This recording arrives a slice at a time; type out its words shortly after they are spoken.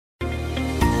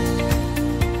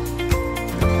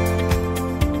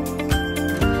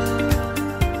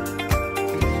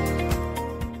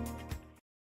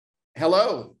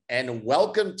Hello, and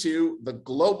welcome to the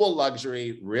Global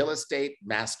Luxury Real Estate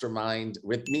Mastermind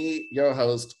with me, your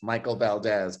host, Michael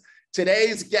Valdes.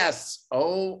 Today's guests,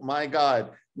 oh my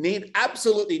God, need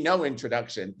absolutely no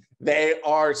introduction. They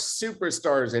are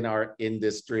superstars in our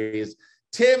industries.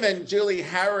 Tim and Julie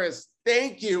Harris,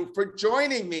 thank you for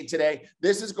joining me today.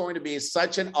 This is going to be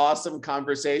such an awesome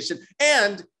conversation.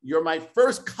 And you're my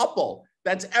first couple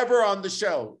that's ever on the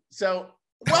show. So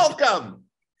welcome.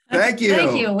 Thank you.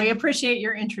 Thank you. We appreciate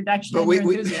your introduction but and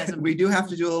your enthusiasm. We do have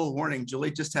to do a little warning. Julie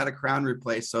just had a crown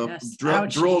replaced. So yes.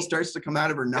 drool starts to come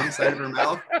out of her numb side of her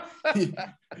mouth.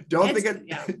 Don't think it,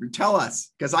 yeah. Tell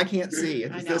us, because I can't see.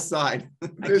 It's this side.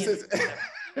 This is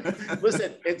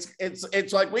listen,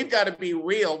 it's like we've got to be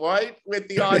real, right? With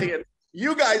the audience.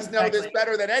 You guys know this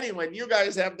better than anyone. You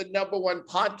guys have the #1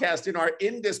 podcast in our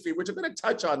industry, which I'm going to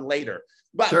touch on later.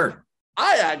 But sure.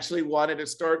 I actually wanted to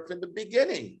start from the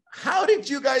beginning. How did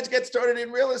you guys get started in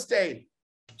real estate?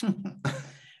 Well,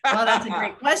 that's a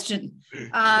great question.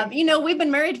 We've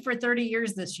been married for 30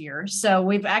 years this year. So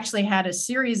we've actually had a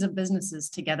series of businesses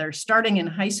together starting in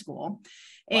high school.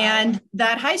 Wow. And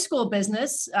that high school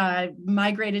business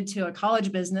migrated to a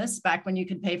college business. Back when you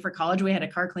could pay for college, we had a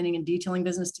car cleaning and detailing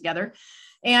business together.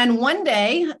 And one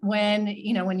day when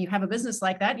you have a business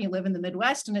like that, and you live in the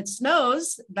Midwest and it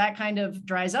snows, that kind of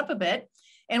dries up a bit.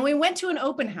 And we went to an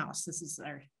open house. This is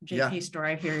our JP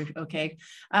story here. Okay.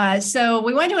 So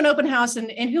we went to an open house,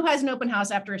 and who has an open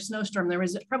house after a snowstorm? There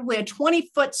was probably a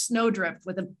 20-foot snowdrift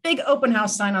with a big open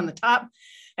house sign on the top.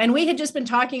 And we had just been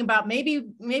talking about maybe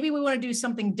we want to do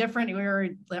something different. We were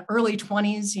in the early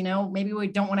 20s, maybe we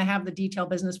don't want to have the detail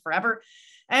business forever.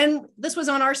 And this was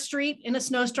on our street in a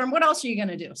snowstorm. What else are you going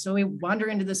to do? So we wander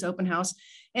into this open house.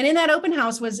 And in that open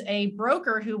house was a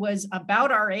broker who was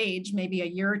about our age, maybe a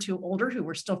year or two older, who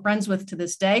we're still friends with to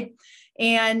this day.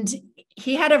 And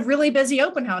he had a really busy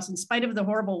open house in spite of the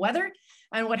horrible weather.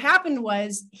 And what happened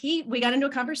was we got into a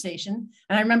conversation.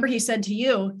 And I remember he said to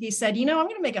you, I'm going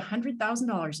to make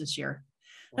 $100,000 this year.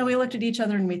 And we looked at each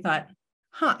other and we thought,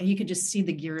 you could just see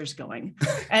the gears going.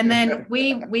 And then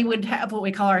we would have what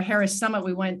we call our Harris Summit.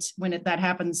 We went, that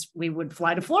happens, we would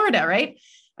fly to Florida, right?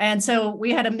 And so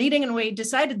we had a meeting and we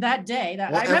decided that day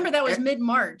I remember that was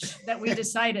mid-March that we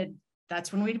decided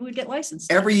that's when we would get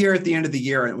licensed. Every year at the end of the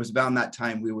year, and it was about that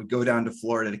time, we would go down to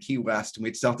Florida to Key West, and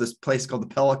we'd sell this place called the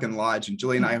Pelican Lodge. And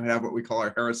Julie and I would have what we call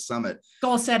our Harris Summit.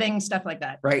 Goal setting, stuff like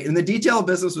that. Right. And the detail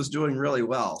business was doing really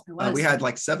well. We had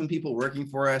like 7 people working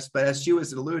for us. But as she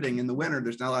was alluding, in the winter,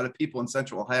 there's not a lot of people in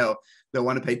Central Ohio that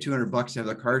want to pay $200 to have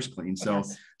their cars cleaned. So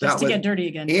just to get dirty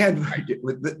again.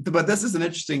 But this is an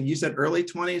interesting, you said early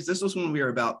 20s. This was when we were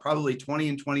about probably 20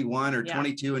 and 21 or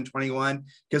 22 and 21,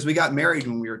 because we got married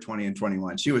when we were 20 and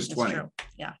 21. She was 20.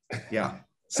 Yeah. Yeah.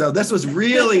 So this was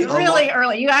really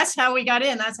early. You asked how we got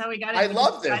in. That's how we got in. I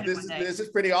love this. This is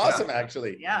pretty awesome,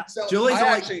 actually. Yeah. So Julie's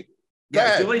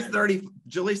Julie's 30.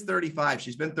 Julie's 35.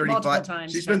 She's been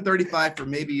 35. She's been 35 for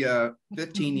maybe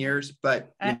 15 years.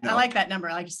 But I like that number.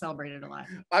 I like to celebrate it a lot.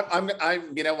 I'm.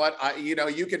 You know what?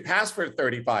 You can pass for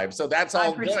 35, so that's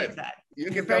all good. I appreciate that. You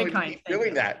can keep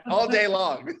doing that all day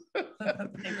long.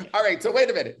 All right. So wait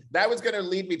a minute. That was going to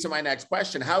lead me to my next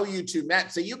question. How you two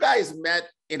met? So you guys met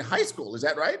in high school. Is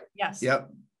that right? Yes. Yep.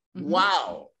 Mm-hmm.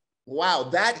 Wow.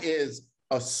 That is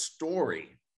a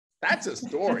story. That's a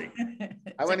story.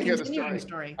 I want to hear the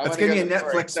story. Let's give you a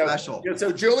Netflix special.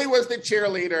 So Julie was the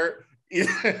cheerleader.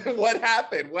 What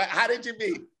happened? How did you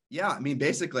meet? Yeah, I mean,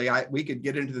 basically, we could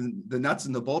get into the nuts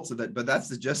and the bolts of it, but that's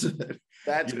the gist of it.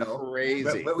 That's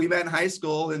crazy. But we met in high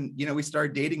school, and we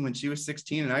started dating when she was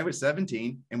 16 and I was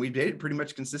 17, and we dated pretty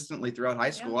much consistently throughout high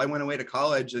school. Yeah. I went away to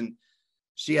college, and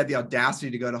she had the audacity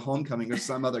to go to homecoming with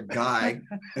some other guy,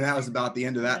 and that was about the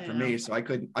end of that for me. So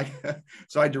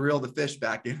so I had to reel the fish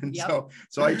back in. Yep.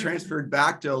 So I transferred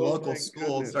back to a local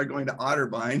school and started going to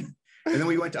Otterbein. And then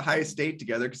we went to High State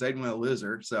together because I didn't want to lose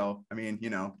her. So, I mean,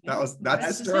 that's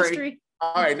the story. History.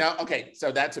 All right. Now, okay.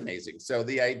 So that's amazing. So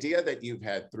the idea that you've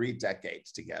had 3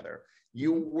 decades together,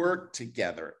 you work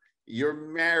together, you're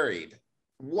married.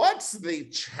 What's the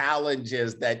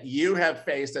challenges that you have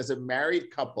faced as a married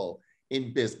couple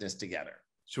in business together?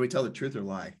 Should we tell the truth or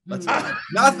lie? Let's lie.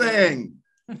 Nothing.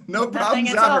 No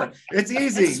problems ever. It's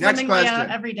easy. It's next question.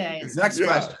 Every day. Next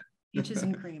question. Peaches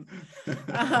and cream.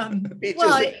 Peaches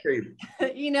and cream.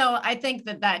 I think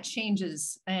that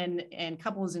changes, and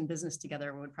couples in business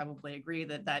together would probably agree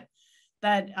that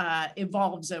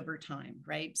evolves over time,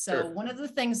 right? So one of the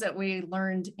things that we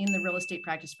learned in the real estate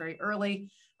practice very early,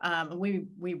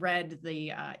 we read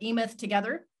the E-Myth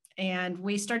together, and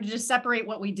we started to separate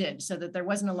what we did so that there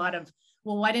wasn't a lot of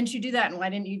well, why didn't you do that? And why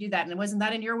didn't you do that? And wasn't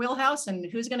that in your wheelhouse? And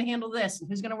who's going to handle this? And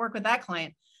who's going to work with that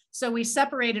client? So we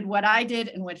separated what I did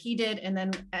and what he did. And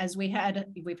then as we've had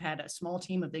a small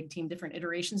team, a big team, different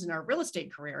iterations in our real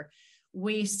estate career,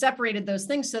 we separated those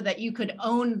things so that you could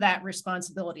own that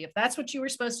responsibility. If that's what you were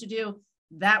supposed to do,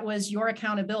 that was your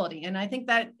accountability. And I think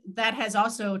that has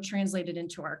also translated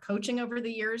into our coaching over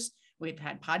the years. We've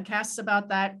had podcasts about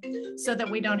that so that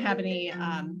we don't have any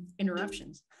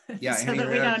interruptions. Yeah, so that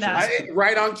we don't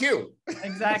right on cue.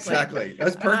 Exactly.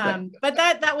 That's perfect. But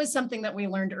that was something that we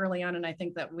learned early on, and I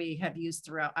think that we have used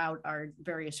throughout our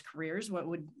various careers. What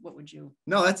would you?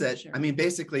 No, that's it. share? I mean,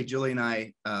 basically, Julie and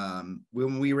I,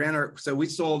 when we ran so we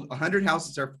sold 100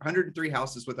 houses, or 103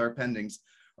 houses with our pendings.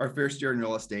 Our first year in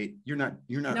real estate. You're not.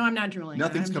 No, I'm not drooling.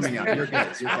 Nothing's coming out. You're good.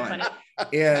 You're fine.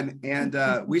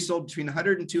 And we sold between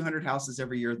 100 and 200 houses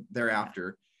every year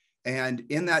thereafter. And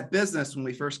in that business, when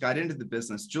we first got into the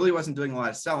business, Julie wasn't doing a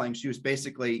lot of selling. She was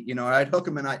basically, I'd hook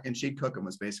them and she'd cook them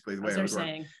was basically the way it would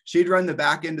work. She'd run the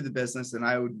back end of the business and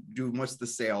I would do most of the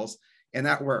sales. And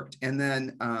that worked. And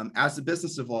then as the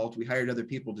business evolved, we hired other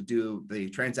people to do the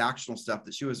transactional stuff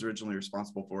that she was originally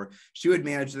responsible for. She would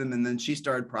manage them. And then she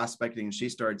started prospecting and she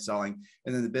started selling.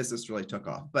 And then the business really took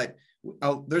off. But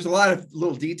there's a lot of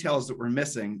little details that we're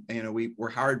missing. We're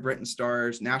Howard Brinton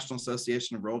Stars, National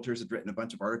Association of Realtors had written a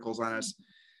bunch of articles on us.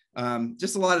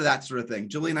 Just a lot of that sort of thing.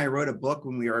 Julie and I wrote a book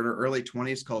when we were in our early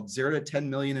 20s called 0 to 10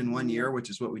 million in 1 year, which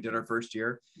is what we did our first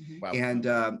year. Wow. And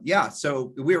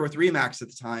so we were with Remax at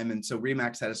the time. And so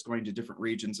Remax had us going to different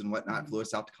regions and whatnot, flew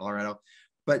us out to Colorado.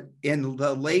 But in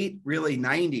the late, really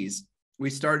 90s,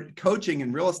 we started coaching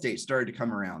and real estate started to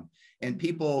come around. And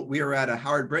we were at a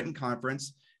Howard Brinton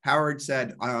conference. Howard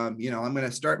said, I'm going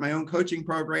to start my own coaching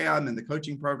program. And the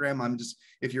coaching program,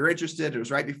 if you're interested, it was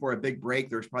right before a big break.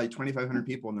 There was probably 2,500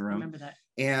 people in the room. I remember that.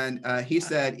 And he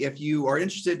said, if you are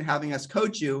interested in having us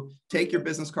coach you, take your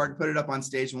business card and put it up on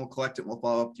stage and we'll collect it and we'll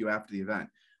follow up with you after the event.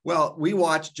 Well,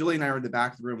 Julie and I were in the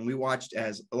back of the room and we watched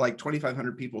as like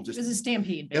 2,500 people just. It was a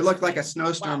stampede. Basically. It looked like a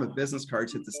snowstorm of business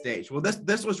cards hit the stage. Well,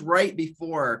 this was right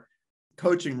before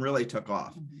coaching really took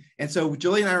off. And so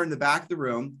Julie and I were in the back of the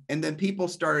room, and then people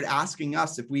started asking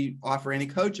us if we offer any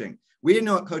coaching. We didn't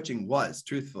know what coaching was,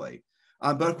 truthfully.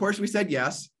 But of course we said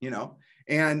yes,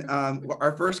 and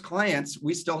our first clients,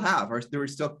 we still have. There were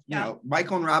still,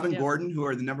 Michael and Robin Gordon, who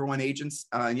are the #1 agents.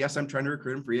 And yes, I'm trying to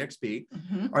recruit them for EXP,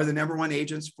 are the #1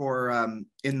 agents for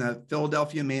in the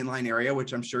Philadelphia mainline area,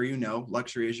 which I'm sure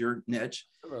luxury is your niche.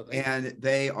 Absolutely. And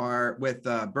they are with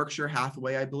Berkshire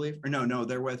Hathaway, I believe. Or no,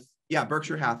 they're with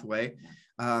Berkshire Hathaway.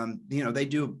 They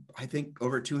do, I think,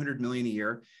 over 200 million a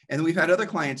year. And then we've had other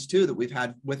clients too that we've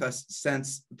had with us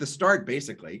since the start,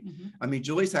 basically. I mean,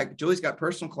 Julie's got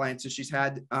personal clients that she's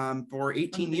had for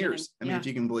 18 years. I mean, if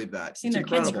you can believe that. Seen their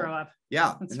kids grow up.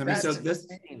 Yeah.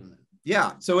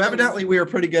 So evidently we were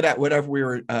pretty good at whatever we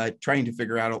were trying to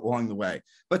figure out along the way.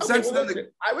 But since then,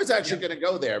 I was actually going to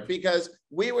go there because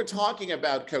we were talking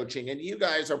about coaching, and you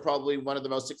guys are probably one of the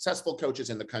most successful coaches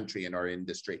in the country in our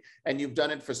industry, and you've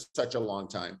done it for such a long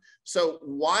time. So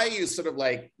why you sort of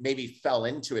like maybe fell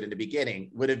into it in the beginning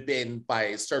would have been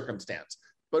by circumstance.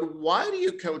 But why do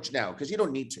you coach now? Because you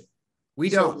don't need to. We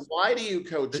don't. So why do you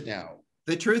coach now?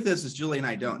 The truth is Julie and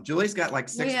I don't. Julie's got like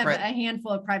 6. We have a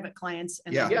handful of private clients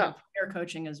and peer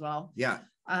coaching as well. Yeah.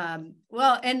 And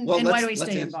why do we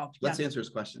stay involved? Let's answer his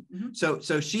question.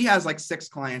 So she has like 6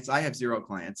 clients. I have 0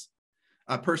 clients,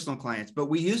 personal clients. But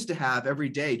we used to have every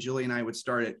day, Julie and I would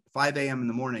start at 5 a.m. in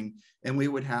the morning, and we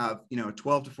would have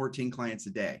 12 to 14 clients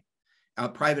a day,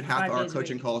 private half-hour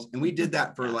coaching calls, and we did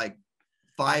that for like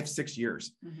 5-6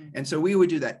 years. And so we would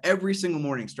do that every single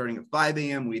morning, starting at 5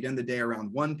 a.m. We'd end the day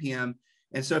around 1 p.m.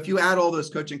 And so if you add all those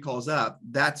coaching calls up,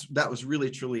 that was really,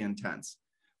 truly intense.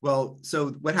 Well,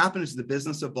 so what happened is the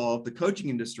business evolved, the coaching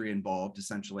industry evolved,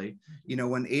 essentially.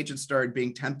 When agents started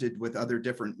being tempted with other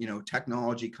different,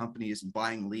 technology companies and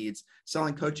buying leads,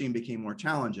 selling coaching became more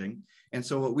challenging. And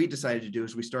so what we decided to do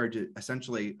is we started to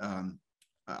essentially,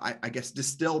 I guess,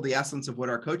 distill the essence of what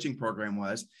our coaching program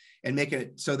was and make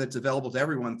it so that's available to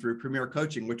everyone through Premier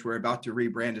Coaching, which we're about to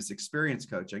rebrand as Experience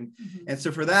Coaching. And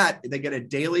so for that, they get a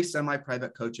daily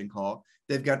semi-private coaching call.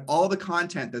 They've got all the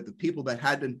content that the people that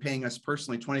had been paying us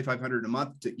personally $2,500 a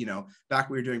month to, back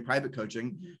when we were doing private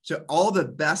coaching. So all the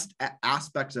best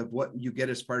aspects of what you get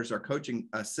as part of our coaching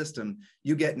system,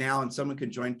 you get now, and someone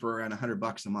can join for around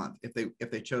 $100 a month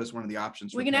if they chose one of the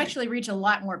options. We can actually reach a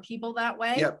lot more people that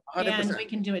way. Yep, 100%. And we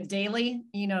can do it daily,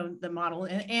 the model.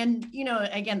 And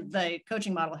again, the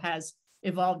coaching model has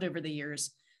evolved over the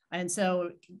years. And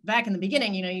so back in the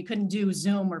beginning, you couldn't do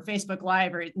Zoom or Facebook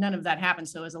Live or none of that happened.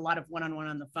 So it was a lot of one-on-one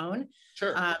on the phone.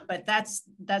 Sure. But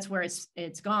that's where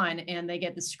it's gone. And they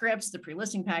get the scripts, the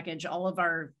pre-listing package, all of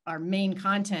our main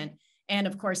content, and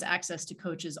of course, access to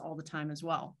coaches all the time as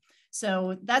well.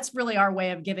 So that's really our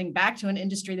way of giving back to an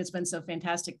industry that's been so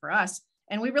fantastic for us.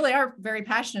 And we really are very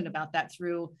passionate about that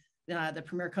through the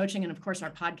Premier Coaching and of course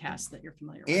our podcast that you're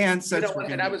familiar with. And so,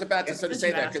 and I was about to sort of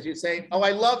say that because you say, oh,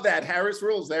 I love that Harris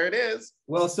Rules. There it is.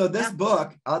 Well, so this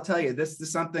book, I'll tell you, this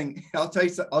is something. I'll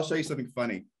show you something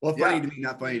funny. Well, funny to me,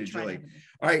 not funny to Julie.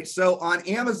 All right, so on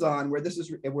Amazon, where this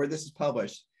is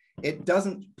published, it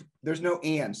doesn't. There's no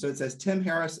and, so it says Tim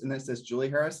Harris and then it says Julie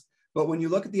Harris. But when you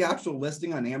look at the actual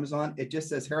listing on Amazon, it just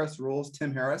says Harris Rules,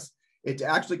 Tim Harris. It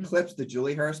actually clips the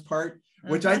Julie Harris part,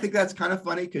 which I think that's kind of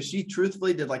funny because she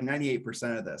truthfully did like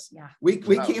 98% of this. Yeah. We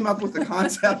came up with the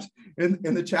concept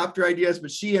in the chapter ideas,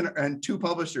 but she and two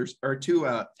publishers or two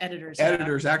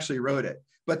editors actually wrote it.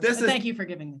 But thank you for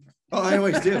giving me. Oh, I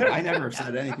always do. I never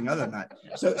said anything other than that.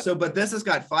 But this has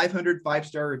got 500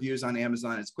 5-star reviews on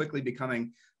Amazon. It's quickly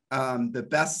becoming the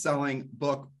best-selling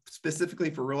book specifically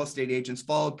for real estate agents,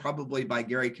 followed probably by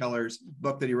Gary Keller's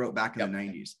book that he wrote back in the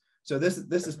 90s. So this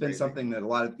has been something that a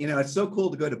lot of, it's so cool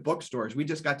to go to bookstores. We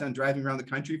just got done driving around the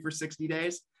country for 60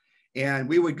 days and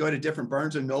we would go to different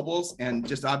Barnes and Nobles and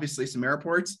just obviously some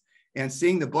airports and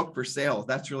seeing the book for sale.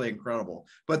 That's really incredible.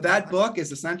 But that book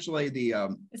is essentially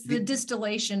it's the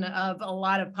distillation of a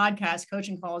lot of podcast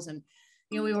coaching calls. And,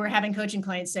 we were having coaching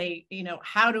clients say,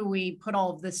 how do we put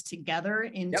all of this together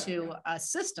into a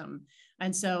system?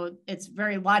 And so it's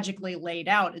very logically laid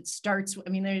out. It starts,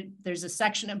 there's a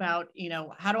section about,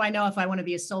 how do I know if I want to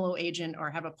be a solo agent or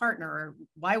have a partner, or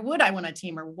why would I want a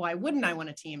team or why wouldn't I want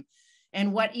a team?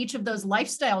 And what each of those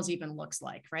lifestyles even looks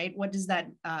like, right? What does that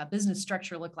business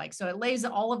structure look like? So it lays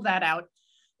all of that out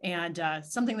and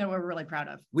something that we're really proud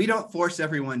of. We don't force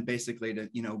everyone basically to,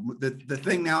 the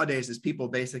thing nowadays is people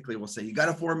basically will say, you got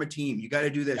to form a team, you got to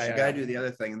do this, you got to do the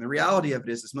other thing. And the reality of it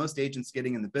is most agents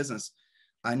getting in the business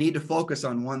need to focus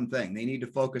on one thing. They need to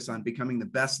focus on becoming the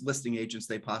best listing agents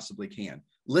they possibly can.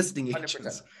 Listing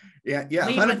agents. 100%. Yeah,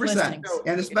 100%.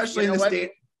 And especially in the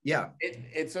state. Yeah.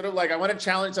 It's sort of like, I want to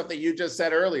challenge something you just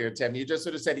said earlier, Tim. You just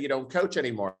sort of said you don't coach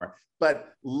anymore,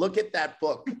 but look at that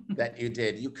book that you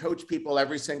did. You coach people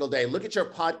every single day. Look at your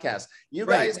podcast. You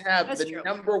guys have That's the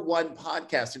 #1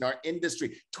 podcast in our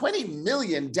industry, 20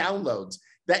 million downloads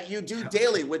that you do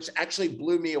daily, which actually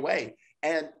blew me away.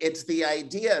 And it's the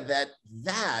idea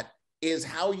that is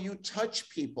how you touch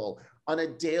people on a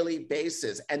daily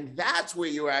basis. And that's where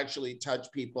you actually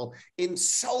touch people in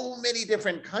so many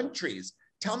different countries.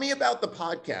 Tell me about the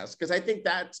podcast, because I think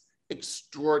that's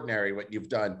extraordinary what you've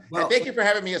done. Well, and thank you for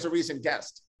having me as a recent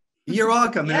guest. You're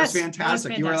welcome. Yes, that was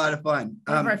fantastic. You were a lot of fun.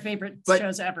 One of our favorite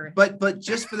shows ever. But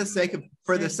just for the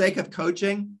sake of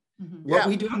coaching, what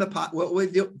we do on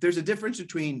there's a difference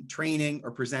between training or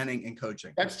presenting and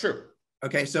coaching. That's true.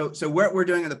 Okay, so what we're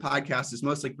doing on the podcast is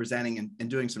mostly presenting and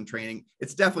doing some training.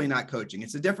 It's definitely not coaching.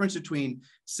 It's the difference between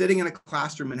sitting in a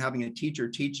classroom and having a teacher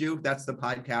teach you. That's the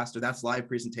podcast, or that's live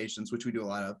presentations, which we do a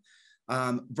lot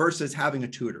of, versus having a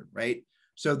tutor, right?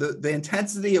 So the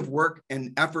intensity of work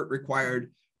and effort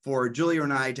required for Julie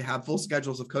and I to have full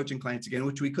schedules of coaching clients again,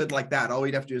 which we could like that. All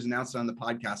we'd have to do is announce it on the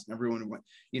podcast and everyone went,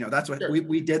 that's what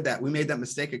we did that. We made that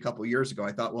mistake a couple of years ago.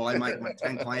 I thought, well, I might want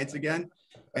 10 clients again.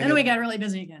 And then we got really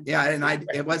busy again. Yeah. And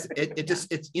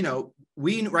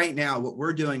we right now, what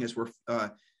we're doing is we're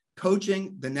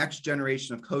coaching the next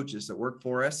generation of coaches that work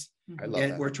for us.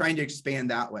 And we're trying to expand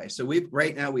that way. So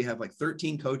right now we have like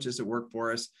 13 coaches that work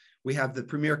for us. We have the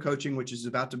Premier Coaching, which is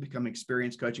about to become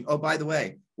experienced coaching. Oh, by the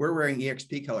way, we're wearing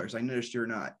EXP colors. I noticed you're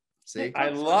not. See? I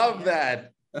love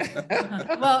that.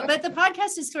 Well, but the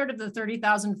podcast is sort of the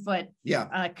 30,000 foot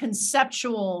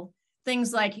conceptual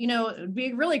things like, it'd be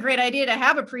a really great idea to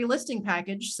have a pre-listing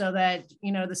package so that,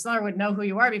 the seller would know who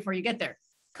you are before you get there.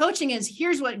 Coaching is,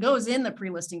 here's what goes in the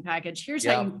pre-listing package. Here's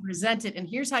how you present it. And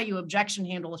here's how you objection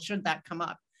handle should that come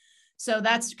up. So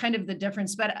that's kind of the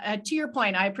difference. But to your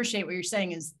point, I appreciate what you're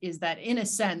saying is that in a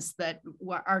sense that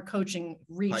our coaching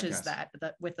reaches that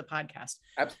with the podcast.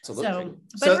 Absolutely.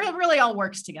 So it really all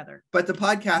works together. But the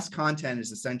podcast content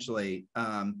is essentially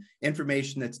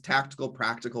information that's tactical,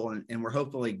 practical, and we're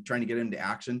hopefully trying to get into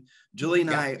action. Julie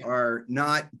and I are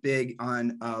not big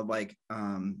on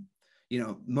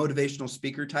motivational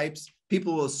speaker types.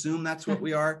 People will assume that's what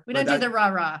we are. We don't do the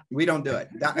rah-rah. We don't do it.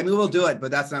 We'll do it,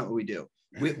 but that's not what we do.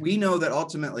 We know that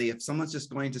ultimately, if someone's just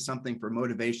going to something for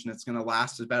motivation, it's going to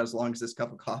last about as long as this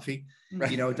cup of coffee.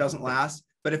 It doesn't last.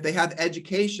 But if they have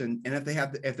education, and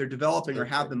if they're developing or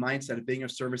have the mindset of being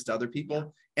of service to other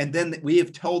people, and then we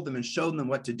have told them and shown them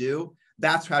what to do,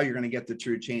 that's how you're going to get the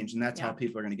true change. And that's how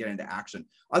people are going to get into action.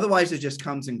 Otherwise, it just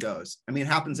comes and goes. I mean, it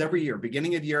happens every year.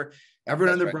 Beginning of year,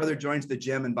 everyone and their brother joins the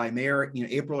gym, and by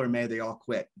April or May, they all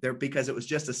quit. Because it was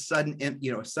just a sudden,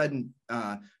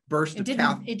 burst of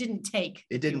caffeine. It didn't take.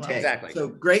 Exactly. So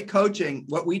great coaching.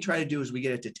 What we try to do is we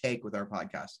get it to take with our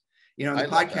podcast. The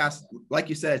podcast, like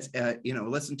you said, it's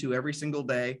listened to every single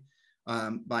day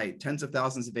by tens of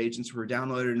thousands of agents. We're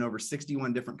downloaded in over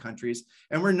 61 different countries,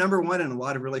 and we're number one in a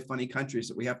lot of really funny countries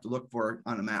that we have to look for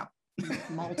on a map.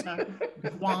 Malta,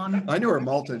 Guam. I know where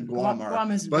Malta and Guam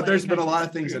are, but there's been a lot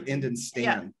of things that end in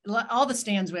Stan. Yeah, all the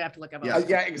stands we have to look up.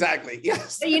 Yeah, exactly.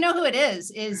 Yes. So you know who it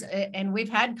is, and we've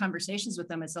had conversations with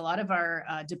them. It's a lot of our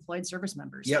deployed service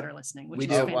members that are listening, which is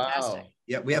fantastic. Wow.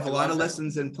 Yeah, we have a lot of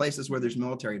listens in places where there's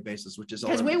military bases, which is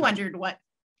because we wondered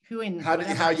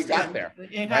how you got there.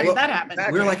 How did that happen?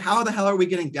 Exactly. We're like, how the hell are we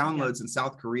getting downloads in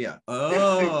South Korea?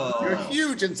 Oh, you're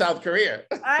huge in South Korea.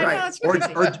 I know,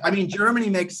 or I mean, Germany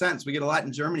makes sense. We get a lot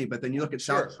in Germany, but then you look at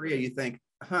South Korea, you think,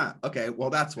 okay, well,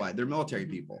 that's why they're military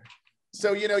people.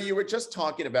 So, you were just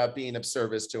talking about being of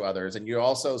service to others, and you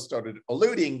also started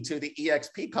alluding to the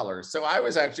EXP colors. So I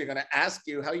was actually going to ask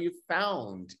you how you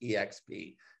found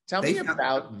EXP. Tell me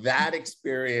about that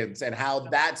experience and how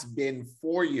that's been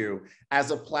for you as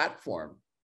a platform.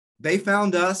 They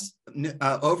found us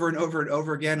over and over and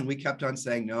over again, and we kept on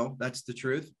saying, no, that's the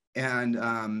truth. And,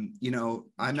 I'm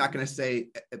not going to say,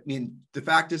 the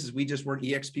fact is we just weren't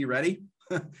EXP ready,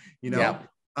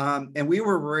 and we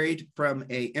were worried from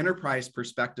an enterprise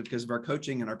perspective because of our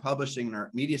coaching and our publishing and our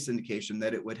media syndication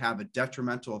that it would have a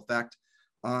detrimental effect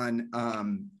on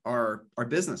our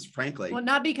business, frankly. Well,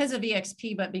 not because of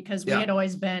EXP, but because we had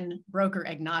always been broker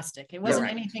agnostic. It wasn't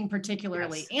anything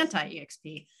particularly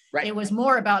anti-EXP. Right. It was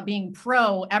more about being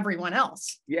pro everyone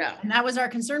else. Yeah. And that was our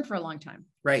concern for a long time.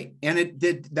 Right. And it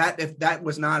did that. If that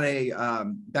was not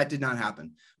that did not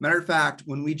happen. Matter of fact,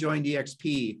 when we joined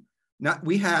EXP,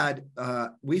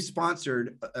 we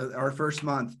sponsored our first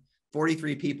month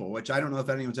 43 people, which I don't know if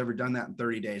anyone's ever done that in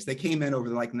 30 days. They came in over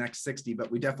the next 60,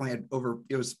 but we definitely had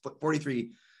it was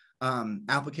 43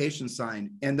 applications signed.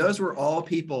 And those were all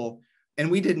people,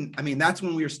 and that's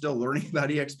when we were still learning about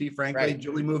EXP, frankly. Right.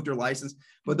 Julie moved her license,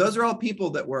 but those are all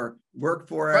people that worked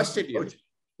for us. Trusted you.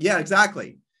 Yeah,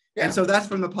 exactly. Yeah. And so that's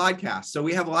from the podcast. So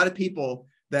we have a lot of people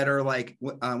that are like,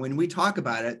 when we talk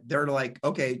about it, they're like,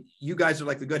 okay, you guys are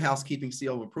like the good housekeeping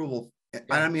seal of approval.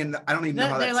 I don't even know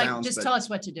how that sounds. Just tell us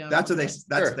what to do. That's what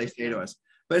they say to us.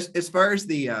 But as far as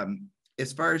the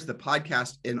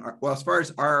podcast as far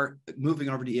as our moving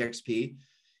over to EXP,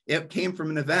 it came from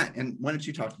an event. And why don't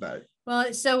you talk about it?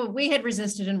 Well, so we had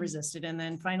resisted. And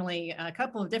then finally a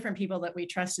couple of different people that we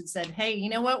trusted said, hey, you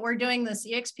know what? We're doing this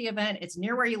EXP event. It's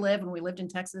near where you live. And we lived in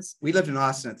Texas. We lived in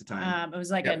Austin at the time. It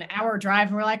was like an hour drive.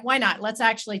 And we're like, why not? Let's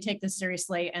actually take this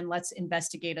seriously and let's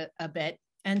investigate a bit.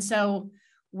 And so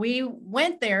we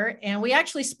went there and we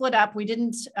actually split up. We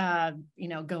didn't,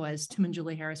 go as Tim and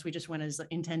Julie Harris. We just went as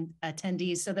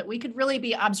attendees so that we could really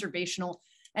be observational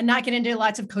and not get into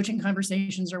lots of coaching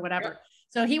conversations or whatever. Yeah.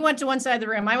 So he went to one side of the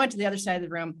room. I went to the other side of the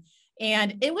room,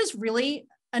 and it was really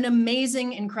an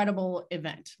amazing, incredible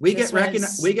event. We get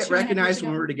recognized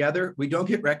when we're together. We don't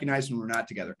get recognized when we're not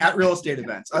together at real estate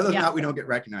events. Other than that, we don't get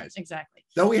recognized. Exactly.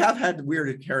 Though we have had weird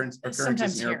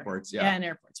occurrences in airports. Yeah, in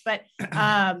airports. But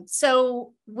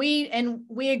so we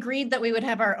agreed that we would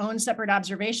have our own separate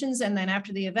observations. And then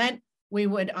after the event, we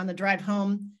would, on the drive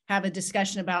home, have a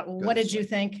discussion about, well, what did you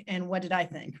think? And what did I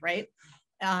think? Right.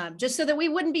 Just so that we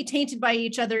wouldn't be tainted by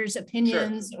each other's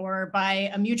opinions or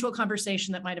by a mutual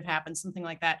conversation that might have happened, something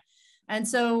like that. And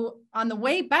so on the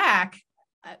way back,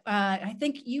 I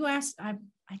think you asked, I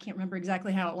can't remember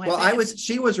exactly how it went. Well,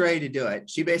 she was ready to do it.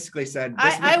 She basically said,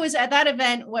 I was at that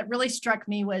event. What really struck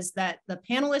me was that the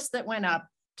panelists that went up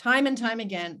time and time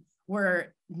again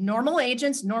were normal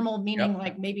agents, normal meaning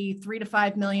like maybe 3 to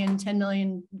 5 million, 10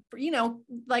 million,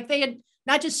 like they had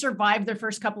not just survived their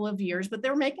first couple of years, but they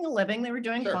were making a living. They were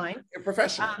doing fine.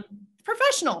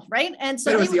 Professional, right? And so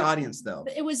it was the audience, though.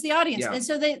 It was the audience. Yeah.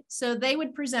 And so they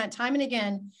would present time and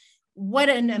again what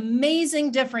an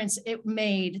amazing difference it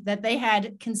made that they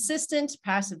had consistent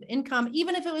passive income,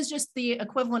 even if it was just the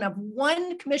equivalent of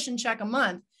one commission check a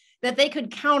month, that they could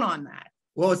count on that.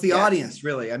 Well, it's the audience,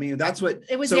 really. I mean, that's what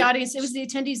it was. The audience. It was the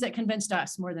attendees that convinced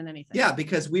us more than anything. Yeah,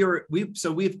 because we've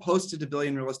hosted a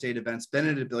billion real estate events, been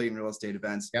at a billion real estate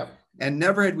events, and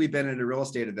never had we been at a real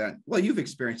estate event. Well, you've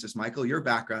experienced this, Michael. Your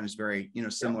background is very,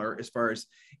 similar as far as,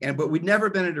 but we'd never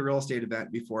been at a real estate event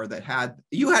before that had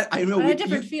a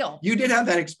different feel. You did have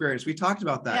that experience. We talked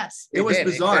about that. Yes, it was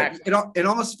bizarre. Exactly. It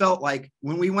almost felt like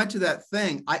when we went to that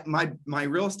thing, my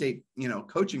real estate,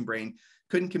 coaching brain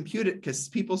couldn't compute it because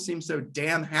people seem so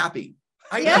damn happy.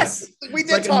 Yes, we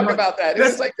did talk about that. It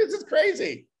was like, this is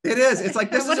crazy. It is. It's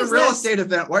like, this is a real estate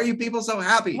event. Why are you people so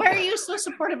happy? Why are you so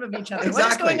supportive of each other?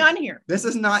 Exactly. What's going on here? This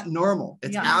is not normal.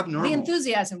 It's abnormal. The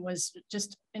enthusiasm was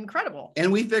just incredible.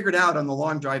 And we figured out on the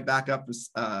long drive back up to,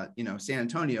 San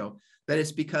Antonio, that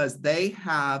it's because they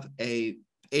have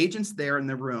agents there in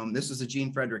the room. This is a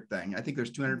Gene Frederick thing. I think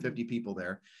there's 250 people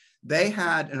there. They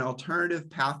had an alternative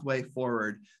pathway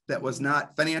forward that was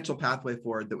not financial pathway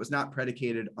forward, that was not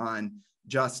predicated on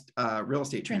just real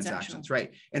estate transactions,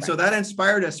 right? And so that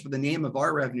inspired us for the name of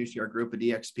our revenue share group at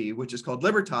EXP, which is called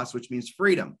Libertas, which means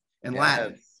freedom in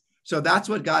Latin. So that's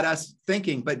what got us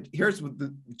thinking. But here's what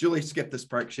Julie skipped this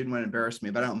part. She didn't want to embarrass me,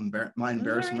 but I don't mind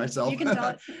embarrassing myself. You can tell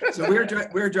it. So we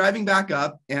were driving back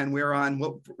up, and we were on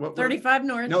what 35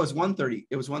 north. No, it was 130.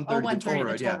 It was 130. The toll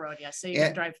road. The toll road, yeah. So you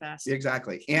can drive fast.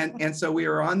 Exactly. And so we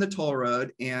were on the toll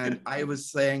road, and I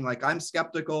was saying, like, I'm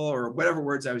skeptical, or whatever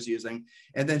words I was using.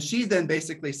 And then she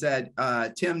basically said,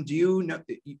 Tim, do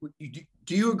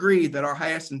you agree that our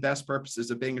highest and best purpose is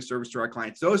of being a service to our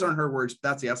clients? Those aren't her words, but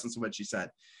that's the essence of what she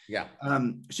said. Yeah.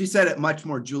 She said it much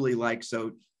more Julie-like,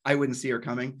 so I wouldn't see her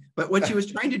coming. But what she was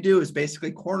trying to do is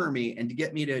basically corner me and to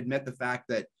get me to admit the fact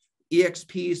that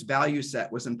EXP's value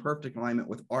set was in perfect alignment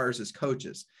with ours as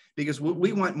coaches. Because what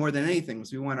we want more than anything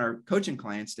is we want our coaching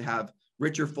clients to have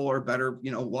richer, fuller, better,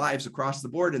 lives across the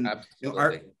board. And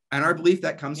our belief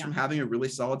that comes from having a really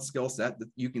solid skill set that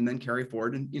you can then carry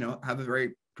forward and, have a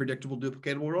very predictable,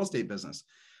 duplicatable real estate business.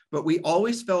 But we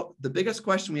always felt the biggest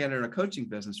question we had in our coaching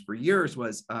business for years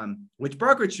was, which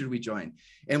brokerage should we join?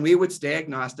 And we would stay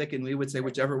agnostic, and we would say,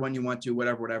 whichever one you want to,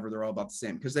 whatever, they're all about the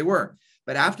same, because they were.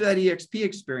 But after that EXP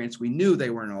experience, we knew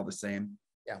they weren't all the same.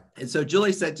 Yeah. And so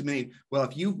Julie said to me, well,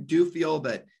 if you do feel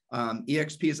that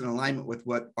EXP is in alignment with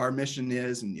what our mission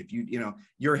is, and if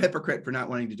you're a hypocrite for not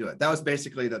wanting to do it. That was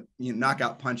basically the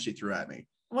knockout punch she threw at me.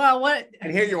 Well,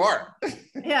 and here you are.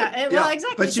 Well,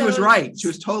 exactly. But she was right. She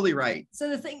was totally right. So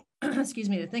the thing, excuse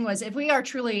me, the thing was, if we are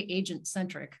truly agent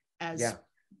centric, as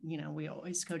we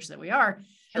always coach that we are,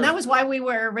 and that was why we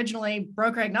were originally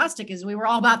broker agnostic, is we were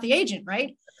all about the agent,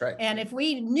 right? Right. And if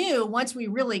we knew, once we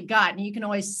really got, and you can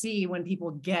always see when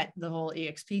people get the whole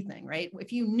EXP thing, right?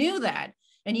 If you knew that,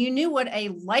 and you knew what a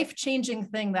life-changing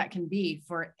thing that can be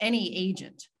for any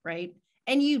agent, right?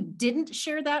 And you didn't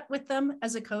share that with them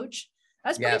as a coach,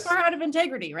 that's pretty far out of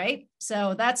integrity, right?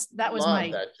 So that was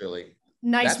my Julie.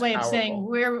 Nice way of saying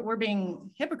we're being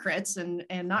hypocrites and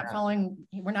not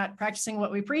we're not practicing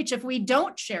what we preach if we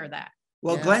don't share that.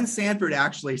 Well, Glenn Sanford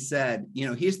actually said,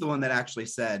 he's the one that actually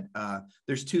said,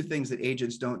 there's two things that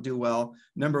agents don't do well.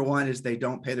 Number one is they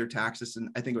don't pay their taxes. And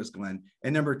I think it was Glenn.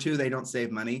 And number two, they don't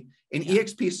save money. And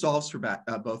EXP solves for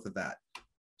both of that.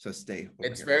 So stay.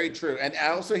 It's very true. And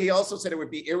he also said it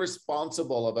would be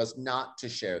irresponsible of us not to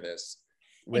share this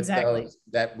with those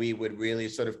that we would really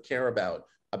sort of care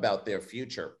about their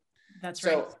future. That's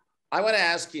right. So I want to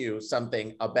ask you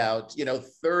something about,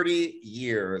 30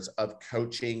 years of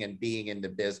coaching and being in the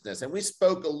business. And we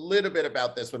spoke a little bit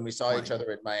about this when we saw each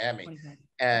other in Miami.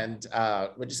 And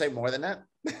would you say more than that?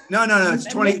 No, it's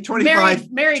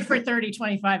 25. Married for 30,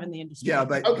 25 in the industry. Yeah,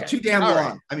 but too damn long.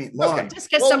 Right. I mean, long. Just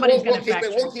because somebody's going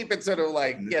to we'll keep it sort of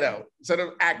like, sort of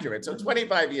accurate. So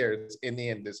 25 years in the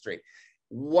industry.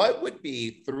 What would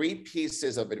be 3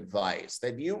 pieces of advice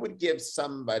that you would give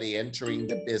somebody entering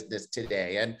the business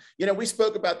today? And, we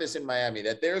spoke about this in Miami,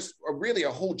 that there's really a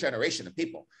whole generation of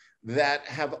people that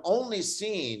have only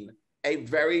seen a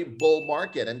very bull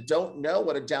market and don't know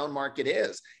what a down market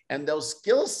is. And those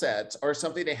skill sets are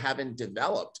something they haven't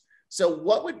developed. So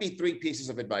what would be 3 pieces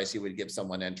of advice you would give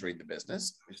someone entering the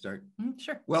business? We start.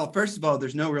 Sure. Well, first of all,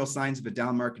 there's no real signs of a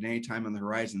down market anytime on the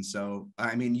horizon. So,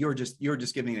 I mean, you're just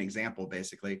giving an example,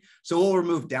 basically. So we'll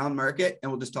remove down market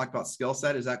and we'll just talk about skill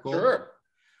set. Is that cool? Sure.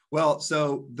 Well,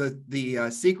 so the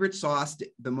secret sauce to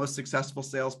the most successful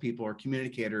salespeople or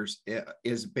communicators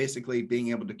is basically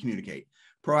being able to communicate.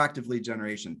 Proactive lead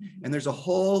generation. And there's a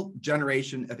whole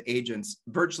generation of agents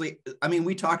virtually. I mean,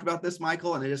 we talked about this,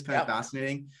 Michael, and it is kind of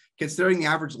fascinating. Considering the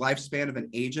average lifespan of an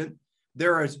agent,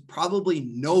 there is probably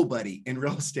nobody in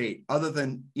real estate other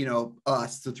than,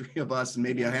 us, the 3 of us, and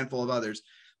maybe a handful of others,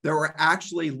 that were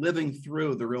actually living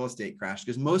through the real estate crash,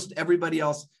 because most everybody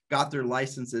else got their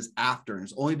licenses after and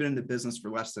has only been in the business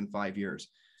for less than 5 years.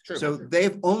 True. So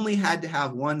they've only had to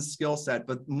have one skill set,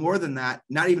 but more than that,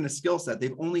 not even a skill set.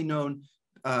 They've only known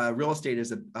real estate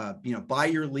as buy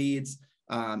your leads,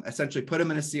 essentially put them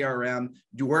in a CRM,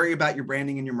 do worry about your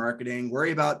branding and your marketing,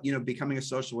 worry about, becoming a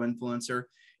social influencer.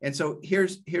 And so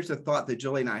here's the thought that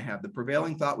Julie and I have. The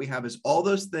prevailing thought we have is all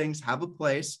those things have a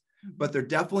place, but they're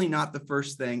definitely not the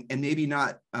first thing, and maybe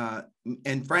not,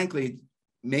 and frankly,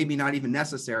 maybe not even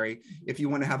necessary if you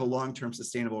want to have a long-term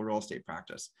sustainable real estate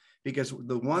practice. Because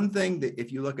the one thing that,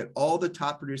 if you look at all the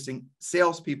top producing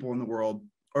salespeople in the world,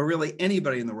 or really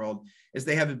anybody in the world, is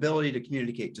they have ability to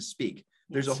communicate, to speak.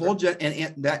 There's a whole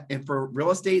and for real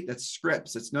estate, that's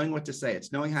scripts. It's knowing what to say.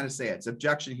 It's knowing how to say it. It's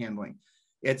objection handling.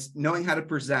 It's knowing how to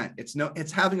present.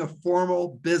 It's having a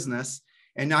formal business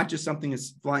and not just something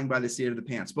that's flying by the seat of the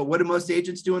pants. But what do most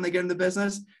agents do when they get in the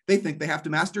business? They think they have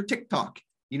to master TikTok.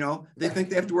 They think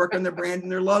they have to work on their brand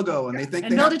and their logo, and they think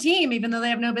and build a team, even though they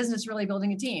have no business really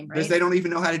building a team, right? Because they don't even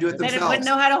know how to do it themselves. They wouldn't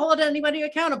know how to hold anybody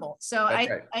accountable. So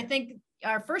I think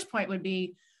our first point would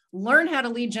be learn how to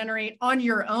lead generate on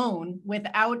your own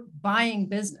without buying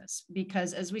business.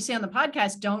 Because as we say on the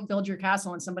podcast, don't build your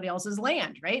castle on somebody else's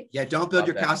land, right? Yeah, don't build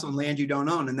your castle on land you don't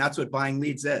own. And that's what buying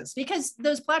leads is. Because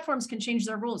those platforms can change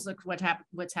their rules. Look what's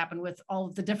happened with all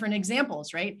of the different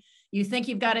examples, right? You think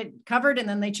you've got it covered and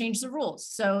then they change the rules.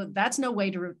 So that's no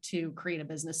way to create a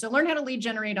business. So learn how to lead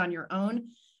generate on your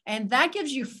own. And that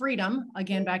gives you freedom.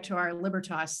 Again, back to our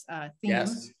Libertas theme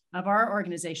of our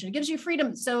organization. It gives you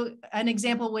freedom. So an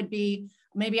example would be,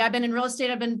 maybe I've been in real estate,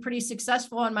 I've been pretty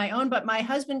successful on my own, but my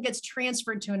husband gets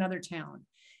transferred to another town.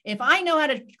 If I know how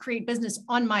to create business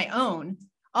on my own,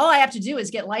 all I have to do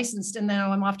is get licensed, and then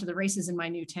I'm off to the races in my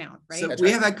new town, right? So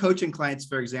we have had coaching clients,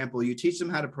 for example, you teach them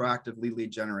how to proactively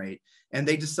lead generate, and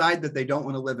they decide that they don't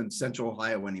want to live in Central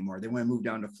Ohio anymore. They want to move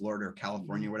down to Florida or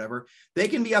California, or whatever. They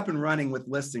can be up and running with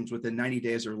listings within 90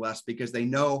 days or less because they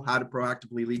know how to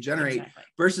proactively lead generate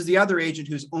versus the other agent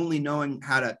who's only knowing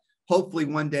how to hopefully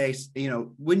one day,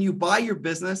 when you buy your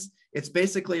business, it's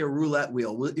basically a roulette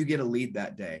wheel. Will you get a lead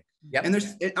that day? Yep.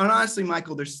 And honestly,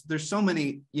 Michael, there's so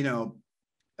many,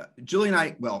 Julie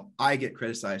and I get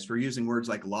criticized for using words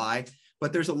like lie,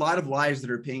 but there's a lot of lies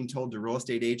that are being told to real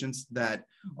estate agents that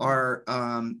are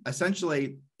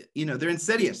essentially, they're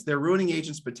insidious. They're ruining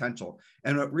agents' potential.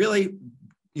 And what really,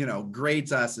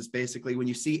 grades us is basically when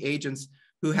you see agents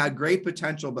who had great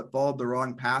potential but followed the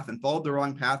wrong path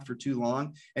for too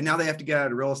long, and now they have to get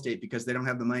out of real estate because they don't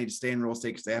have the money to stay in real estate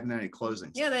because they haven't had any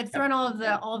closings. Yeah, they've thrown all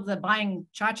of the buying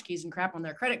tchotchkes and crap on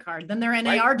their credit card. Then their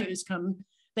NAR dues come.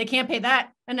 They can't pay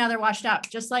that, and now they're washed out,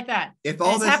 just like that. It's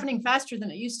happening faster than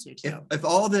it used to, too. If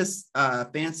all this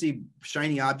fancy,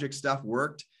 shiny object stuff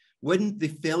worked, wouldn't the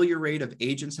failure rate of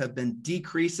agents have been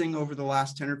decreasing over the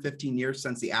last 10 or 15 years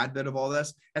since the advent of all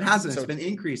this? It hasn't. It's been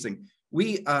increasing.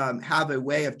 We have a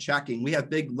way of checking. We have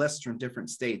big lists from different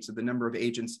states of the number of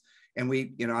agents, and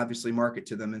we, obviously market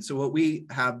to them. And so what we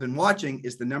have been watching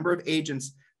is the number of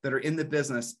agents that are in the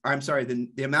business. I'm sorry,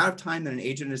 the amount of time that an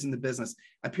agent is in the business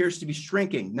appears to be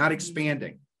shrinking, not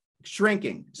expanding,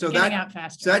 shrinking. So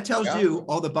that tells you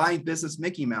all the buying business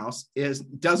Mickey Mouse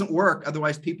doesn't work.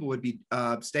 Otherwise, people would be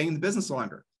staying in the business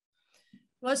longer.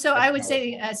 Well, so I would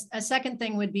say a second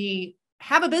thing would be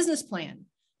have a business plan.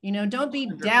 Don't be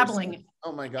 100%. Dabbling.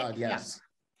 Oh my God, yes.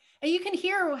 Yeah. And you can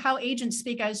hear how agents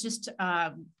speak. I was just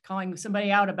calling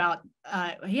somebody out about,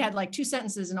 he had like 2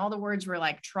 sentences and all the words were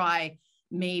like, try,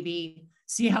 maybe,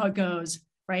 see how it goes,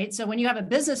 right? So when you have a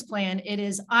business plan, it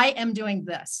is, I am doing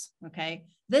this, okay?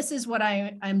 This is what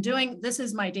I'm doing. This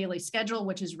is my daily schedule,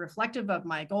 which is reflective of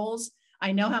my goals.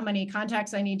 I know how many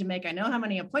contacts I need to make. I know how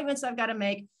many appointments I've got to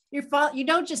make. You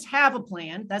don't just have a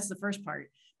plan. That's the first part,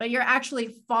 but you're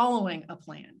actually following a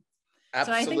plan.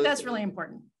 Absolutely. So I think that's really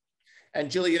important.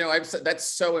 And Julie, I've said that's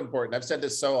so important. I've said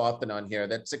this so often on here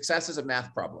that success is a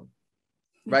math problem.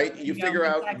 Right? You figure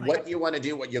out what you want to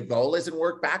do, what your goal is, and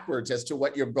work backwards as to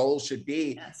what your goal should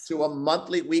be to a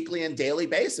monthly, weekly, and daily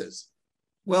basis.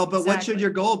 Well, but what should your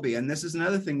goal be? And this is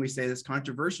another thing we say that's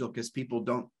controversial because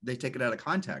people they take it out of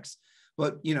context.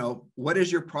 But, what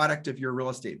is your product of your real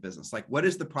estate business? Like, what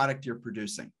is the product you're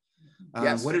producing?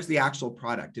 What is the actual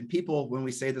product? And people, when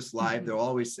we say this live, they'll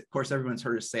always, of course, everyone's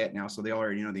heard us say it now, so they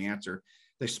already know the answer.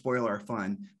 They spoil our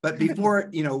fun. But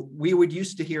before, we would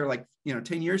used to hear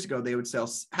 10 years ago, they would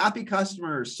sell happy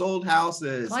customers, sold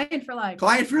houses, client for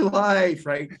life,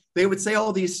 right? They would say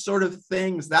all these sort of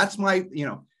things. That's my,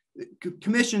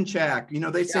 commission check,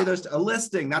 they say those, a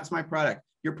listing, that's my product.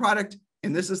 Your product,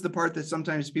 and this is the part that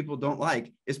sometimes people don't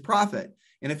like, is profit.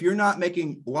 And if you're not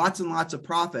making lots and lots of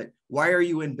profit, why are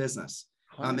you in business?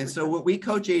 And so what we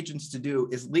coach agents to do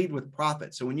is lead with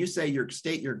profit. So when you say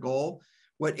state your goal,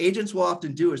 what agents will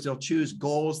often do is they'll choose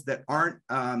goals that aren't,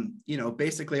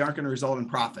 basically aren't going to result in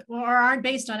profit. Or aren't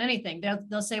based on anything.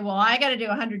 They'll say, well, I got to do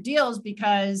 100 deals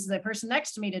because the person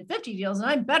next to me did 50 deals and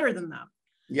I'm better than them.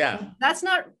 Yeah. That's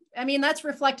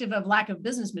reflective of lack of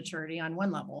business maturity on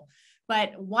one level.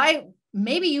 But why?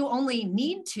 Maybe you only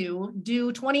need to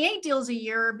do 28 deals a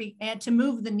year and to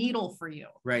move the needle for you.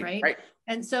 Right.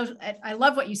 And so I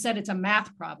love what you said. It's a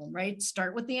math problem, right?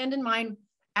 Start with the end in mind.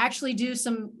 Actually do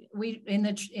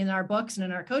in our books and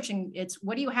in our coaching, it's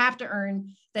what do you have to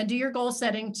earn? Then do your goal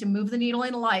setting to move the needle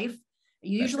in life.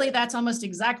 Usually that's almost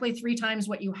exactly 3 times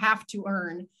what you have to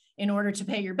earn in order to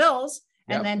pay your bills.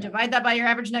 And then divide that by your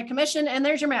average net commission. And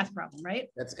there's your math problem, right?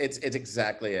 It's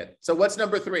exactly it. So what's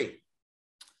number 3?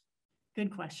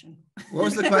 Good question. What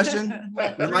was the question?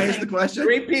 Remind us the question.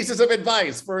 3 pieces of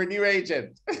advice for a new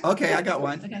agent. Okay, I got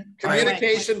one. Okay.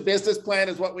 Communication, business plan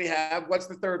is what we have. What's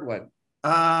the 3rd one?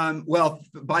 Well,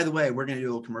 by the way, we're going to do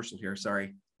a little commercial here.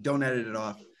 Sorry. Don't edit it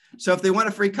off. So if they want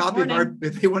a free copy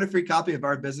of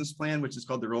our business plan, which is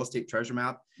called the Real Estate Treasure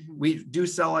Map, we do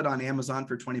sell it on Amazon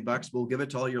for $20. We'll give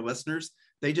it to all your listeners.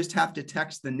 They just have to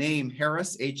text the name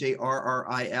Harris,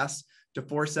 Harris, to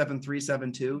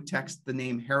 47372. Text the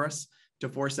name Harris to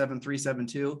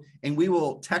 47372, and we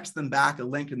will text them back a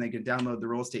link and they can download the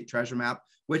Real Estate Treasure Map,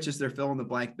 which is their fill in the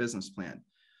blank business plan.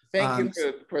 Thank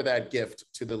you for that gift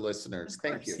to the listeners.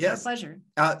 Thank you. Yes. My pleasure.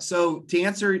 So to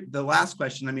answer the last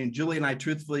question, I mean, Julie and I,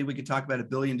 truthfully, we could talk about a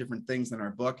billion different things in our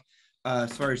book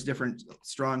as far as different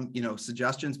strong,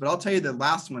 suggestions, but I'll tell you the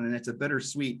last one, and it's a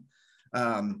bittersweet,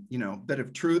 bit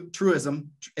of truism.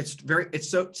 It's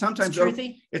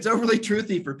overly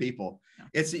truthy for people.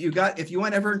 It's that if you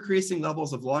want ever increasing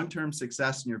levels of long-term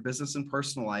success in your business and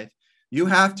personal life, you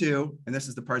have to, and this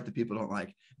is the part that people don't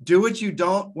like, do what you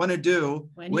don't want to do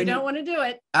when you don't want to do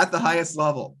it at the highest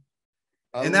level.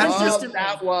 And that's just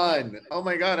that one. Oh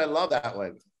my God, I love that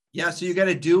one. Yeah, so you got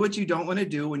to do what you don't want to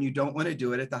do when you don't want to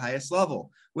do it at the highest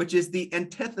level, which is the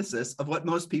antithesis of what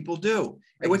most people do,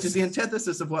 which is the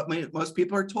antithesis of what most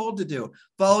people are told to do.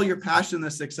 Follow your passion,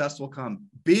 the success will come.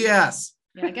 BS.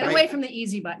 Yeah, get away from the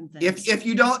easy button thing. If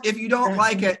you don't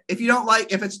like it,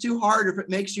 if it's too hard, if it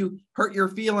makes you hurt your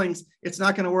feelings, it's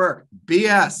not going to work.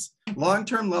 BS.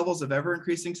 Long-term levels of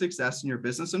ever-increasing success in your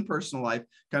business and personal life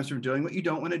comes from doing what you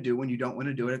don't want to do when you don't want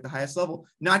to do it at the highest level,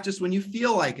 not just when you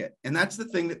feel like it. And that's the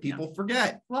thing that people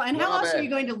forget. Well, and how else are you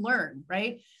going to learn,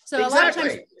 right? So a lot of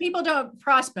times people don't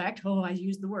prospect. Oh, I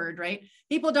used the word, right?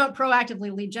 People don't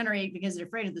proactively lead generate because they're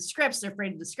afraid of the scripts. They're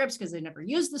afraid of the scripts because they never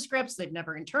use the scripts. They've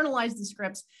never internalized the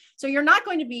scripts. So you're not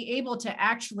going to be able to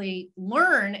actually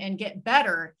learn and get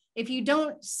better if you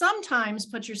don't sometimes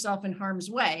put yourself in harm's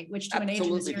way, which to an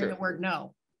agent is hearing the word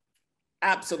no.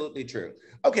 Absolutely true.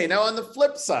 Okay, now on the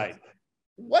flip side,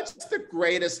 what's the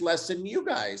greatest lesson you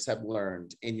guys have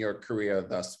learned in your career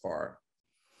thus far?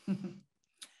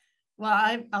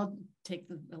 Well, I'll take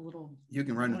a little. You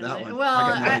can run with that one.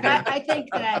 Well, I think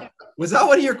that. Was that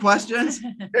one of your questions?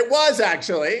 It was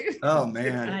actually. Oh,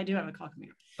 man. And I do have a call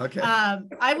coming. Okay.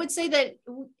 I would say that,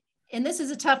 and this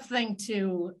is a tough thing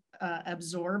to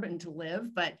absorb and to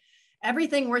live, but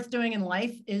everything worth doing in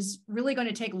life is really going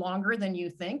to take longer than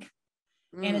you think.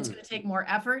 And it's going to take more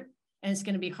effort, and it's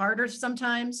going to be harder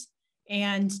sometimes.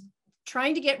 And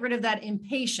trying to get rid of that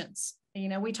impatience.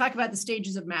 We talk about the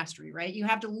stages of mastery, right? You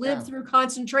have to live through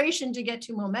concentration to get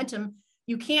to momentum.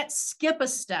 You can't skip a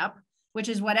step, which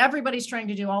is what everybody's trying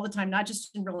to do all the time, not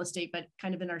just in real estate, but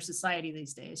kind of in our society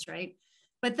these days, right?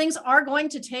 But things are going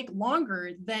to take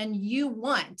longer than you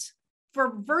want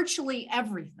for virtually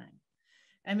everything.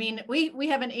 I mean, we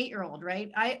have an 8-year-old, right?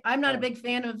 I'm not a big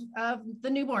fan of the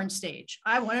newborn stage.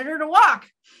 I wanted her to walk,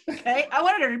 okay? I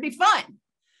wanted her to be fun.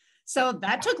 So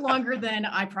that took longer than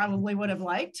I probably would have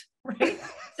liked, right?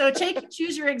 So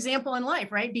choose your example in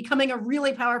life, right? Becoming a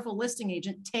really powerful listing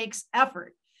agent takes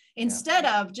effort. Instead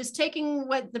of just taking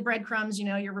what the breadcrumbs,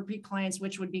 your repeat clients,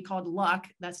 which would be called luck,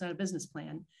 that's not a business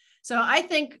plan. So I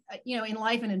think, in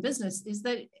life and in business is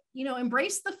that,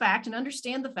 embrace the fact and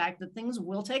understand the fact that things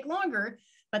will take longer,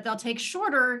 but they'll take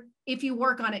shorter if you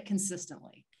work on it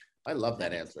consistently. I love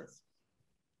that answer.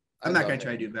 I'm not going to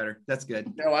try to do better. That's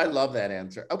good. No, I love that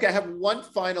answer. Okay, I have one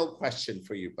final question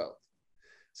for you both.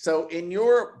 So in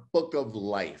your book of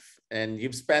life, and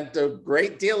you've spent a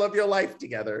great deal of your life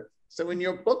together. So in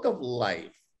your book of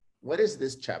life, what is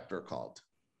this chapter called?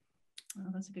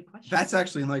 Oh, that's a good question. That's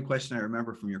actually another question I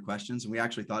remember from your questions. And we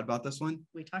actually thought about this one.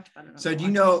 We talked about it. So do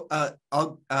you know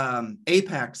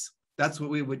Apex,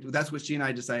 that's what she and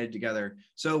I decided together.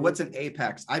 So what's an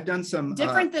apex? I've done some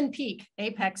different than peak.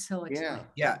 Apex, he'll explain.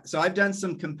 Yeah. So I've done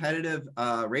some competitive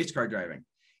race car driving.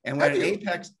 And what an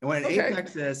apex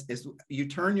is you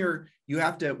turn you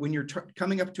have to, when you're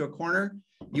coming up to a corner,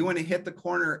 you want to hit the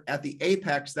corner at the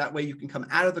apex. That way you can come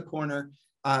out of the corner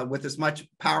with as much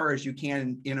power as you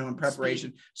can, in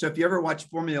preparation. Speed. So if you ever watch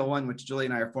Formula One, which Julie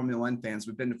and I are Formula One fans,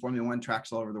 we've been to Formula One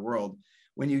tracks all over the world.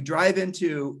 When you drive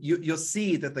into, you'll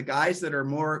see that the guys that are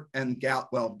more, and guys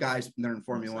that are in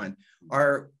Formula One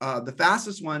are the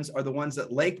fastest ones are the ones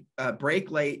that brake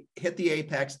late, hit the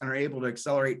apex, and are able to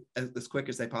accelerate as quick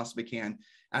as they possibly can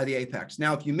out of the apex.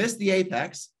 Now, if you miss the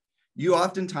apex, you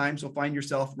oftentimes will find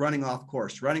yourself running off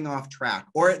course, running off track,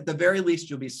 or at the very least,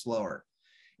 you'll be slower.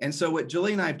 And so what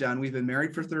Julie and I have done, we've been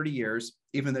married for 30 years,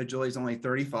 even though Julie's only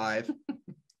 35.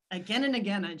 Again and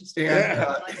again, I just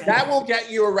that will get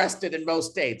you arrested in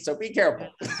most states, so be careful.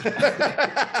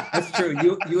 That's true.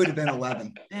 You would have been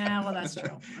 11. Yeah, well, that's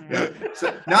true. Yeah.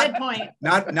 So good point.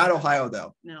 Not Ohio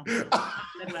though. No,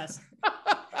 Midwest.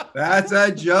 That's a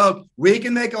joke. We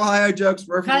can make Ohio jokes.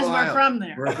 Because we're from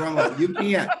there. We're from Ohio. You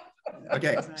can't.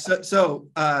 Okay. Exactly. So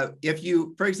if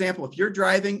you, for example, if you're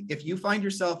driving, if you find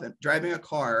yourself driving a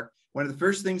car, one of the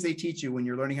first things they teach you when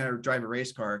you're learning how to drive a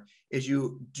race car is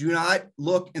you do not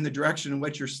look in the direction in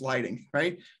which you're sliding,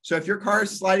 right? So if your car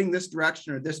is sliding this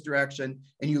direction or this direction,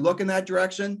 and you look in that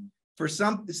direction,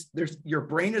 your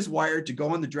brain is wired to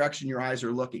go in the direction your eyes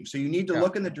are looking. So you need to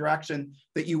look in the direction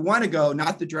that you want to go,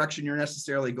 not the direction you're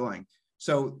necessarily going.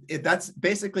 So that's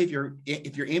basically if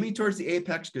you're aiming towards the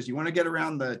apex because you want to get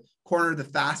around the corner the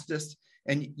fastest,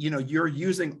 and you're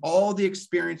using all the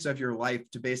experience of your life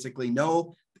to basically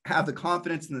have the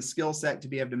confidence and the skill set to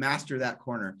be able to master that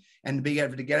corner and to be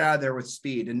able to get out of there with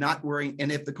speed and not worrying.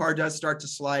 And if the car does start to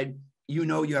slide, you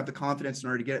have the confidence in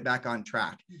order to get it back on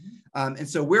track. Mm-hmm. And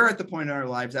so we're at the point in our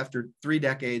lives after 3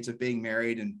 decades of being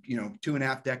married and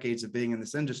 2.5 decades of being in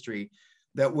this industry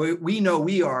that we know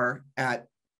we are at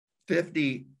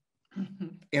 50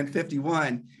 and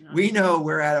 51. We know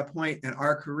we're at a point in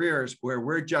our careers where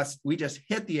we just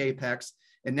hit the apex,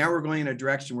 and now we're going in a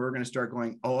direction where we're going to start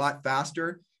going a lot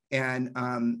faster. And,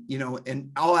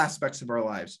 in all aspects of our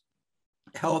lives,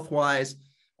 health-wise,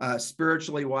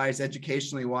 spiritually wise,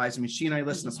 educationally wise. I mean, she and I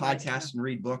listen to podcasts and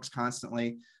read books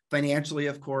constantly. Financially,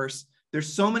 of course,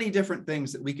 there's so many different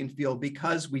things that we can feel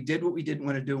because we did what we didn't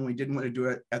want to do, and we didn't want to do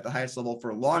it at the highest level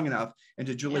for long enough. And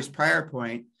to Julie's prior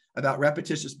point about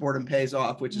repetitious boredom pays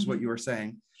off, which is what you were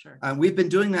saying. Sure. We've been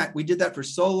doing that. We did that for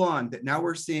so long that now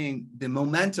we're seeing the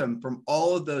momentum from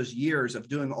all of those years of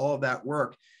doing all of that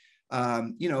work.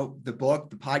 The book,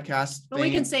 the podcast. But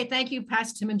we can say thank you,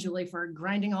 past Tim and Julie, for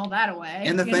grinding all that away.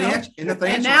 And the financial.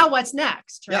 And now what's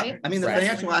next, right? Yeah, I mean, the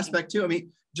financial aspect too. I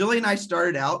mean, Julie and I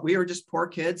started out, we were just poor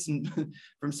kids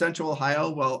from Central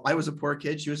Ohio. Well, I was a poor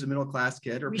kid. She was a middle-class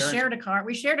kid. We shared a car.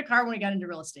 We shared a car when we got into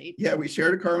real estate. Yeah, we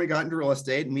shared a car when we got into real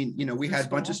estate. I mean, we had a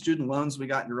bunch of student loans. We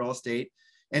got into real estate.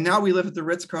 And now we live at the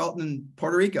Ritz-Carlton in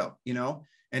Puerto Rico,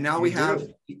 and now we've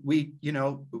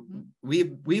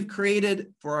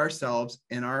created for ourselves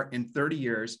in 30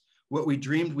 years what we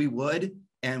dreamed we would.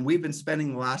 And we've been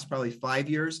spending the last probably 5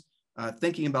 years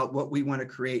thinking about what we want to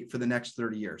create for the next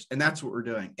 30 years. And that's what we're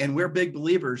doing. And we're big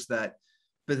believers that,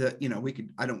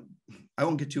 I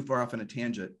won't get too far off on a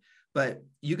tangent, but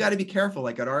you got to be careful.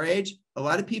 Like at our age, a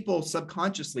lot of people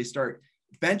subconsciously start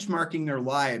benchmarking their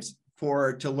lives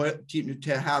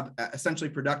to have essentially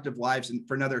productive lives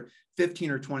for another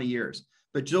 15 or 20 years.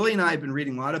 But Julie and I have been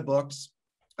reading a lot of books,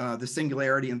 The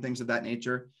Singularity and things of that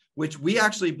nature, which we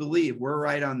actually believe we're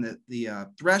right on the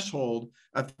threshold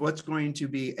of what's going to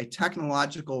be a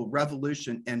technological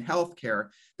revolution in healthcare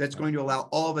that's going to allow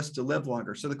all of us to live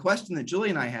longer. So the question that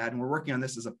Julie and I had, and we're working on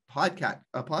this as a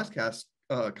podcast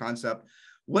concept,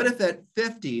 what if at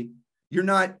 50, you're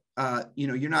not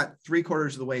 3/4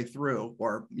 of the way through,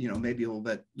 or, maybe a little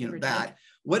bit, that.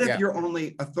 What if you're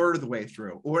only a third of the way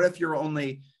through? Or what if you're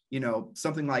only,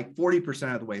 something like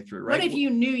 40% of the way through, right? What if you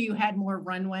knew you had more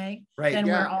runway than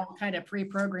we're all kind of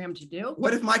pre-programmed to do?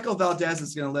 What if Michael Valdes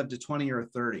is going to live to 20 or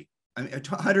 30? I mean,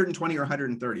 120 or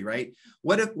 130, right?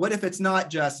 What if it's not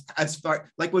just as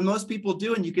far, like when most people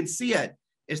do, and you can see it,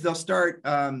 is they'll start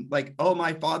like, oh,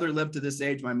 my father lived to this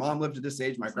age, my mom lived to this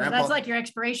age, my grandpa. That's like your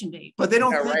expiration date. But they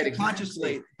don't think it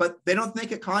consciously. But they don't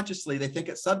think it consciously. They think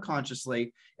it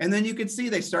subconsciously. And then you can see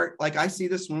they start, like I see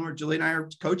this when Julie and I are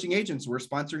coaching agents, we're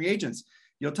sponsoring agents.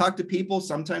 You'll talk to people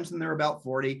sometimes when they're about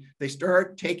 40, they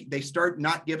start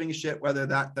not giving a shit whether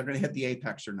that they're going to hit the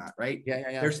apex or not, right?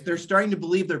 Yeah. They're starting to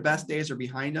believe their best days are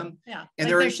behind them. Yeah, and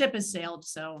like their ship has sailed.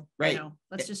 So, right. You know,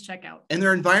 let's just check out. And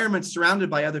their environment's surrounded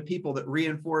by other people that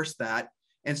reinforce that.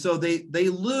 And so they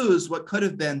lose what could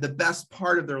have been the best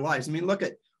part of their lives. I mean, look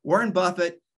at Warren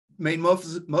Buffett made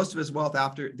most of his wealth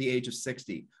after the age of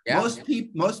 60. Yeah.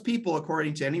 Most people,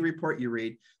 according to any report you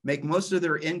read, make most of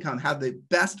their income, have the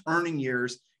best earning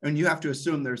years. And you have to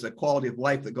assume there's a quality of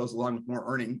life that goes along with more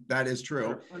earning. That is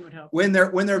true. One would hope. When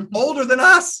they're older than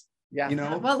us, you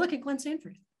know. Well, look at Glenn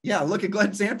Sanford. Yeah, look at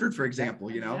Glenn Sanford, for example,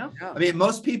 you know. Yeah. I mean,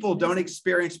 most people don't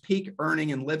experience peak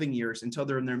earning and living years until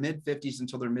they're in their mid 50s,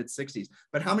 until their mid 60s.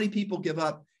 But how many people give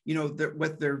up, you know,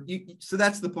 so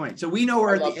that's the point. So we know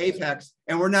we're at the apex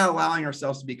and we're not allowing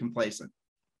ourselves to be complacent.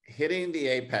 Hitting the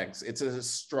apex. It's a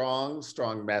strong,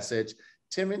 strong message.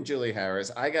 Tim and Julie Harris,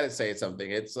 I got to say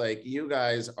something. It's like you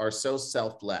guys are so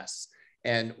selfless,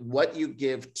 and what you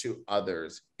give to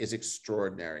others is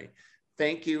extraordinary.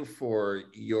 Thank you for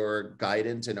your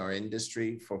guidance in our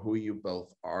industry, for who you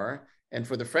both are, and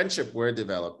for the friendship we're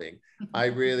developing. I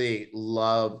really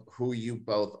love who you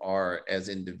both are as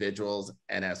individuals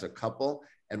and as a couple,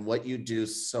 and what you do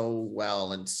so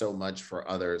well and so much for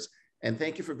others. And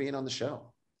thank you for being on the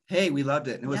show. Hey, we loved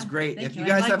it. And it was great. If you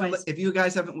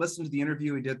guys haven't listened to the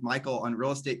interview we did with Michael on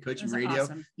Real Estate Coaching Radio,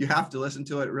 awesome. You have to listen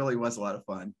to it. It really was a lot of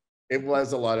fun. It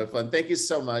was a lot of fun. Thank you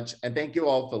so much. And thank you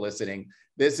all for listening.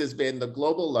 This has been the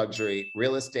Global Luxury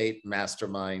Real Estate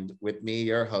Mastermind with me,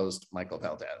 your host, Michael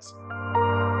Valdes.